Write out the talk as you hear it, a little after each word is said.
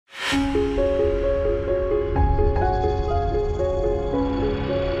No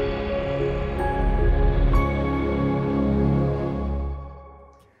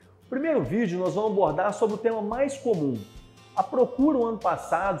primeiro vídeo nós vamos abordar sobre o tema mais comum. A procura o ano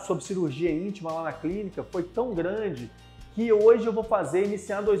passado sobre cirurgia íntima lá na clínica foi tão grande que hoje eu vou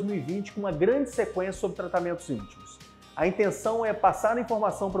iniciar 2020 com uma grande sequência sobre tratamentos íntimos. A intenção é passar a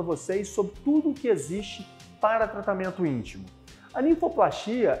informação para vocês sobre tudo o que existe para tratamento íntimo. A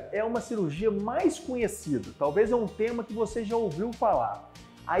ninfoplastia é uma cirurgia mais conhecida, talvez é um tema que você já ouviu falar.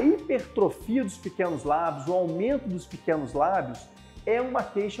 A hipertrofia dos pequenos lábios, o aumento dos pequenos lábios, é uma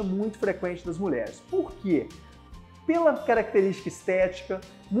queixa muito frequente das mulheres. Por quê? Pela característica estética,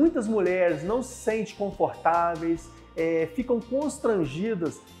 muitas mulheres não se sentem confortáveis, ficam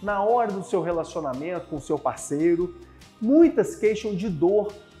constrangidas na hora do seu relacionamento com o seu parceiro. Muitas queixam de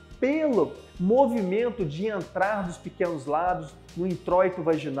dor pelo movimento de entrar dos pequenos lábios no introito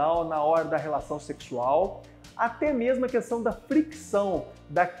vaginal na hora da relação sexual. Até mesmo a questão da fricção,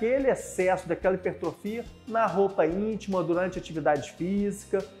 daquele excesso, daquela hipertrofia na roupa íntima, durante a atividade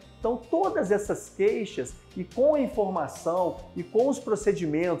física. Então, todas essas queixas, e com a informação e com os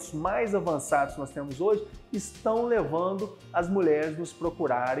procedimentos mais avançados que nós temos hoje, estão levando as mulheres nos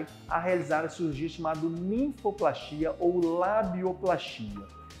procurarem a realizar a cirurgia chamada ninfoplastia ou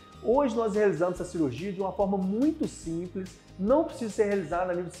labioplastia. Hoje nós realizamos essa cirurgia de uma forma muito simples, não precisa ser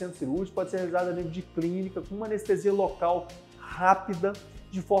realizada a nível de centro cirúrgico, pode ser realizada a nível de clínica, com uma anestesia local rápida,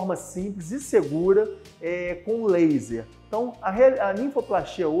 de forma simples e segura, com laser. Então, a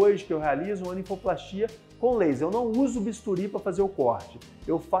ninfoplastia hoje que eu realizo é uma ninfoplastia com laser. Eu não uso bisturi para fazer o corte.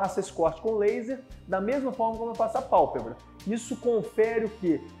 Eu faço esse corte com laser da mesma forma como eu faço a pálpebra. Isso confere o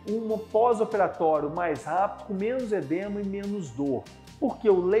quê? Um pós-operatório mais rápido, com menos edema e menos dor. Porque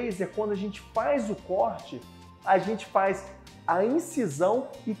o laser, quando a gente faz o corte, a gente faz a incisão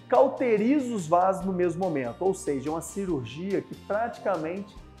e cauteriza os vasos no mesmo momento. Ou seja, é uma cirurgia que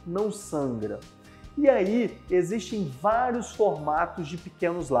praticamente não sangra. E aí, existem vários formatos de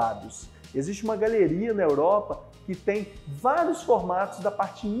pequenos lábios. Existe uma galeria na Europa que tem vários formatos da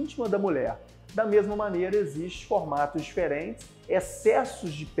parte íntima da mulher. Da mesma maneira, existem formatos diferentes,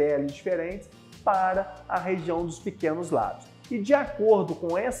 excessos de pele diferentes para a região dos pequenos lábios. E de acordo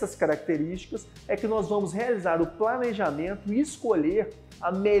com essas características é que nós vamos realizar o planejamento e escolher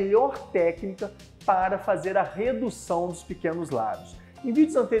a melhor técnica para fazer a redução dos pequenos lábios. Em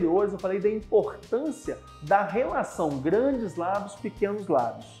vídeos anteriores eu falei da importância da relação grandes lábios, pequenos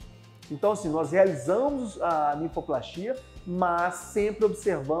lábios. Então assim, nós realizamos a ninfoplastia, mas sempre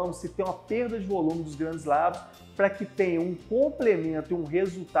observamos se tem uma perda de volume dos grandes lábios para que tenha um complemento e um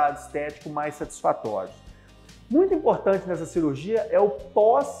resultado estético mais satisfatório. Muito importante nessa cirurgia é o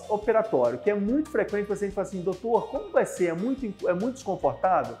pós-operatório, que é muito frequente o paciente fala assim, doutor, como vai ser? É muito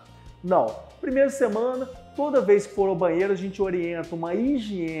desconfortável? Não. Primeira semana, toda vez que for ao banheiro, a gente orienta uma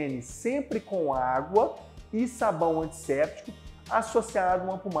higiene sempre com água e sabão antisséptico associado a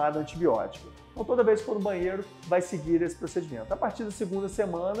uma pomada antibiótica. Então, toda vez que for no banheiro, vai seguir esse procedimento. A partir da segunda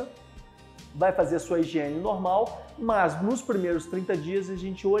semana, vai fazer a sua higiene normal, mas nos primeiros 30 dias a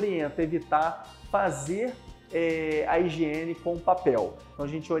gente orienta a evitar fazer a higiene com papel. Então a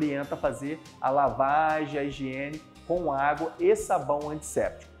gente orienta a fazer a lavagem, a higiene com água e sabão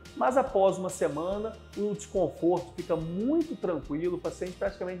antisséptico. Mas após uma semana, o desconforto fica muito tranquilo, o paciente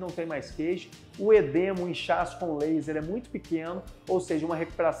praticamente não tem mais queixa, o edema, o inchaço com laser é muito pequeno, ou seja, uma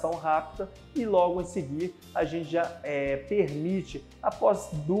recuperação rápida e logo em seguida a gente já permite, após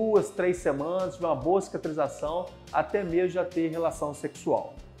 2, 3 semanas, de uma boa cicatrização, até mesmo já ter relação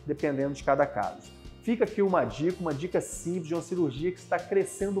sexual, dependendo de cada caso. Fica aqui uma dica simples de uma cirurgia que está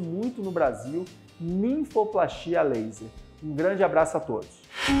crescendo muito no Brasil, ninfoplastia laser. Um grande abraço a todos.